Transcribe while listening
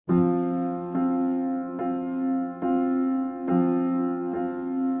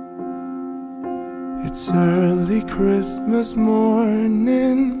It's early Christmas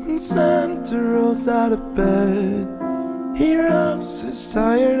morning when Santa rolls out of bed. He rubs his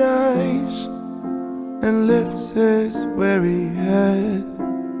tired eyes and lifts his weary head.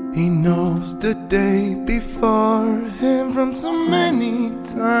 He knows the day before him from so many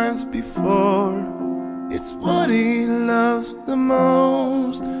times before. It's what he loves the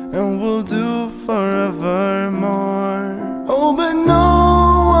most and will do forevermore. Oh, but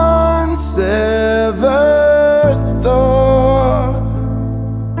no one's ever thought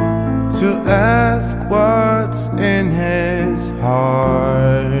to ask what's in his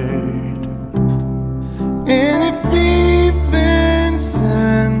heart. And if even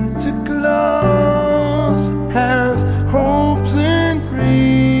Santa Claus has hopes and dreams,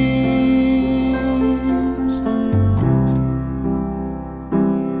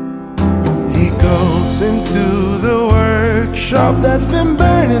 he goes into the workshop that's been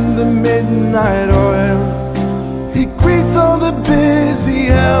burning the midnight oil. He greets all the busy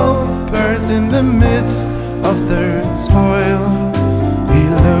helpers in the midst of their toil. He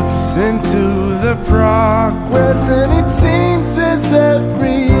looks into the progress, and it seems as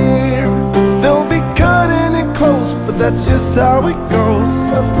every year they'll be cutting it close, but that's just how it goes.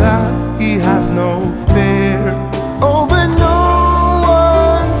 Of that he has no fear.